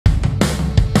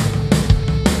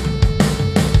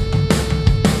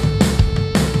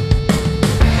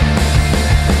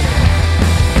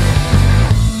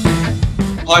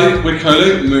Hi, we're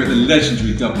KOLO and we're at the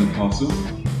legendary Dublin Castle.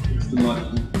 It's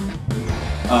delightful.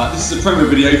 This is a promo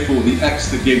video for the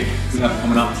Exeter gig we have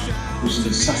coming up, which is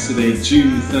on Saturday,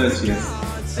 June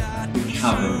 30th at the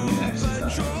CAVERN in Exeter.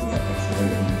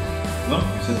 What?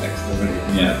 You said Exeter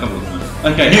already? Yeah, a couple of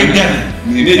times. Okay.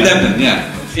 Near Devon,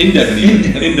 yeah. In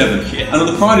Devon. Yeah. And on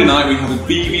the Friday night we have a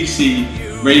BBC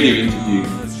radio interview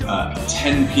at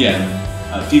 10 PM.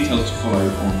 Details to follow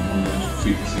on the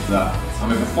frequency for that. And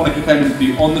we have a phonic FM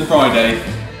interview on the Friday,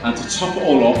 and to top it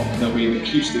all off, there'll be an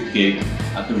acoustic gig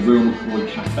at the Real McCoy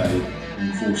Cafe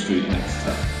on 4th Street in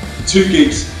Exeter. So 2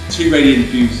 gigs, 2 radio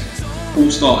interviews,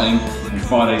 all starting on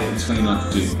Friday the 29th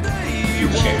of June. You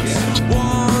check it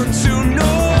out.